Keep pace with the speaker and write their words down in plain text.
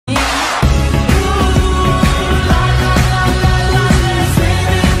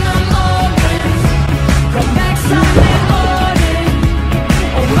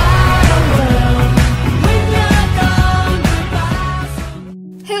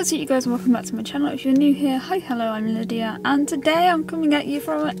What's up you guys, and welcome back to my channel. If you're new here, hi, hello, I'm Lydia, and today I'm coming at you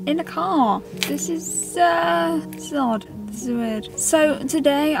from in a car. This is odd. This is weird. So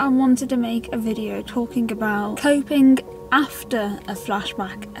today I wanted to make a video talking about coping after a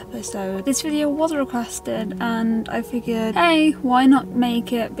flashback episode. This video was requested and I figured, hey, why not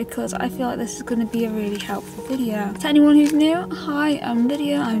make it, because I feel like this is going to be a really helpful video. To anyone who's new, hi, I'm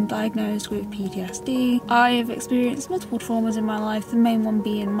Lydia. I'm diagnosed with PTSD. I have experienced multiple traumas in my life, the main one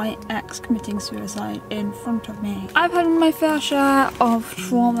being my ex committing suicide in front of me. I've had my fair share of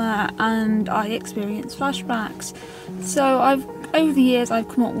trauma and I experienced flashbacks. So over the years I've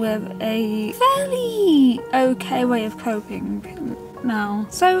come up with a fairly okay way of coping now.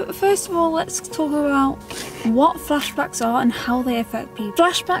 So first of all, let's talk about what flashbacks are and how they affect people.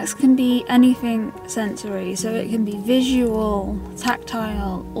 Flashbacks can be anything sensory, so it can be visual,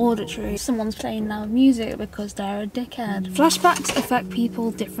 tactile, auditory. Someone's playing loud music because they're a dickhead. Flashbacks affect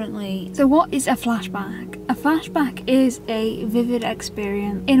people differently. So what is a flashback? A flashback is a vivid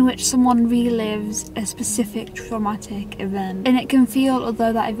experience in which someone relives a specific traumatic event, and it can feel as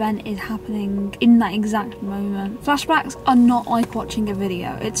though that event is happening in that exact moment. Flashbacks are not like watching a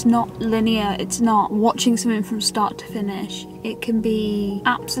video. It's not linear. It's not watching something from start to finish. It can be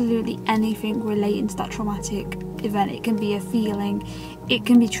absolutely anything relating to that traumatic event. It can be a feeling. It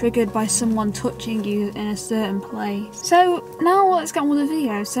can be triggered by someone touching you in a certain place. So now let's get on with the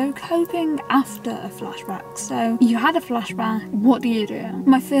video. So coping after a flashback. So you had a flashback, what do you do?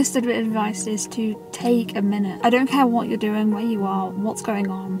 My first bit of advice is to take a minute. I don't care what you're doing, where you are, what's going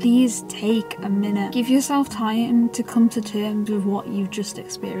on. Please take a minute. Give yourself time to come to terms with what you've just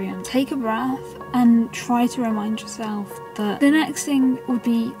experienced. Take a breath and try to remind yourself that the next thing would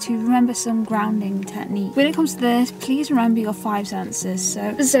be to remember some grounding technique. When it comes to this, please remember your 5 senses.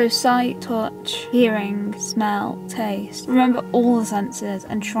 So sight, touch, hearing, smell, taste. Remember all the senses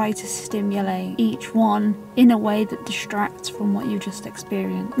and try to stimulate each one in a way that distracts from what you just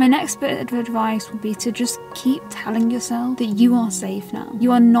experienced. My next bit of advice would be to just keep telling yourself that you are safe now.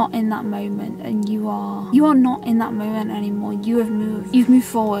 You are not in that moment, and you are not in that moment anymore. You have moved. You've moved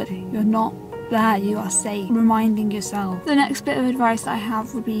forward. You're not there, you are safe. Reminding yourself. The next bit of advice that I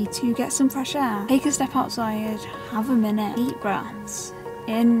have would be to get some fresh air. Take a step outside, have a minute, deep breaths,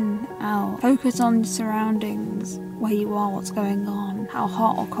 in, out. Focus on your surroundings, where you are, what's going on, how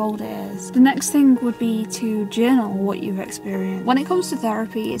hot or cold it is. The next thing would be to journal what you've experienced. When it comes to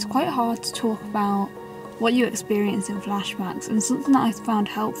therapy, it's quite hard to talk about what you experience in flashbacks, and something that I found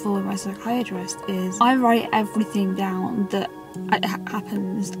helpful with my psychiatrist is I write everything down that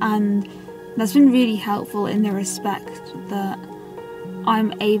happens, and that's been really helpful in the respect that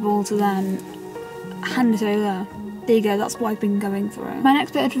I'm able to then hand it over. There you go, that's what I've been going through. My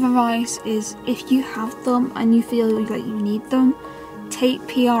next bit of advice is, if you have them and you feel like you need them, take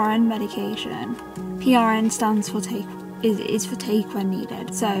PRN medication. PRN stands for is for take when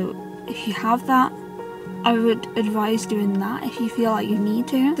needed. So if you have that, I would advise doing that if you feel like you need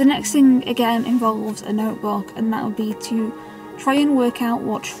to. The next thing again involves a notebook, and that would be to try and work out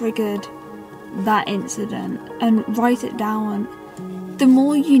what triggered that incident and write it down. The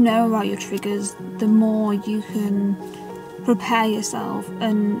more you know about your triggers, the more you can prepare yourself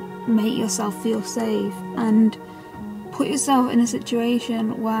and make yourself feel safe and put yourself in a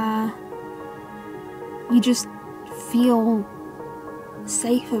situation where you just feel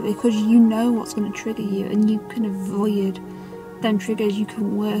safer, because you know what's going to trigger you and you can avoid them triggers. You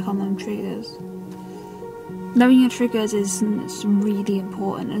can work on them triggers. Knowing your triggers is really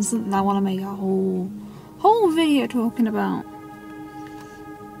important, and something I want to make a whole video talking about.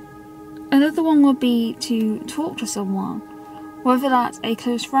 Another one would be to talk to someone, whether that's a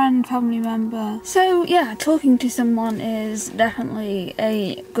close friend, family member. So yeah, talking to someone is definitely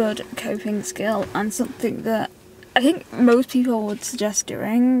a good coping skill and something that I think most people would suggest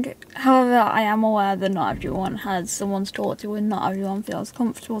doing. However, I am aware that not everyone has someone to talk to and not everyone feels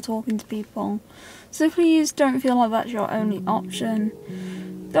comfortable talking to people. So please don't feel like that's your only option.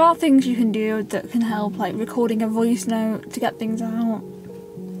 There are things you can do that can help, like recording a voice note to get things out,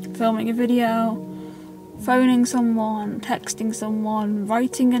 filming a video, phoning someone, texting someone,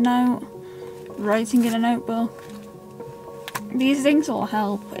 writing a note, writing in a notebook. These things all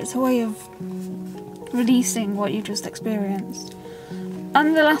help. It's a way of releasing what you just experienced.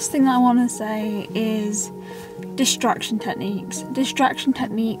 And the last thing I want to say is distraction techniques. Distraction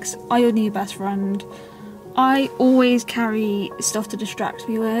techniques are your new best friend. I always carry stuff to distract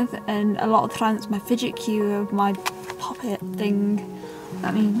me with, and a lot of the time it's my fidget cube, my puppet thing.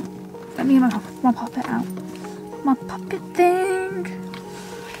 Let me get my puppet out. My puppet thing.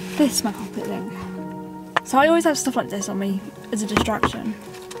 This is my puppet thing. So I always have stuff like this on me as a distraction.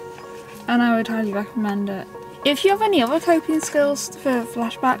 and I would highly recommend it. If you have any other coping skills for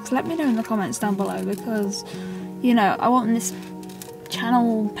flashbacks, let me know in the comments down below, because, you know, I want this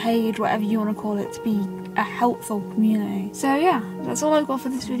channel, page, whatever you want to call it, to be a helpful community. So yeah, that's all I've got for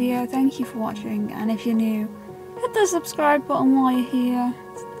this video. Thank you for watching, and if you're new, hit the subscribe button while you're here,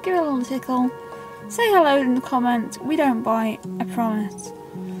 give it a little tickle, say hello in the comments. We don't bite, I promise.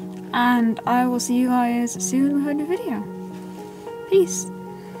 And I will see you guys soon with a new video. Peace.